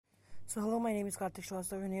So hello, my name is Karthik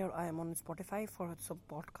Shrivastava and here I am on Spotify for some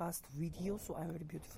podcast video. So I'm very beautiful.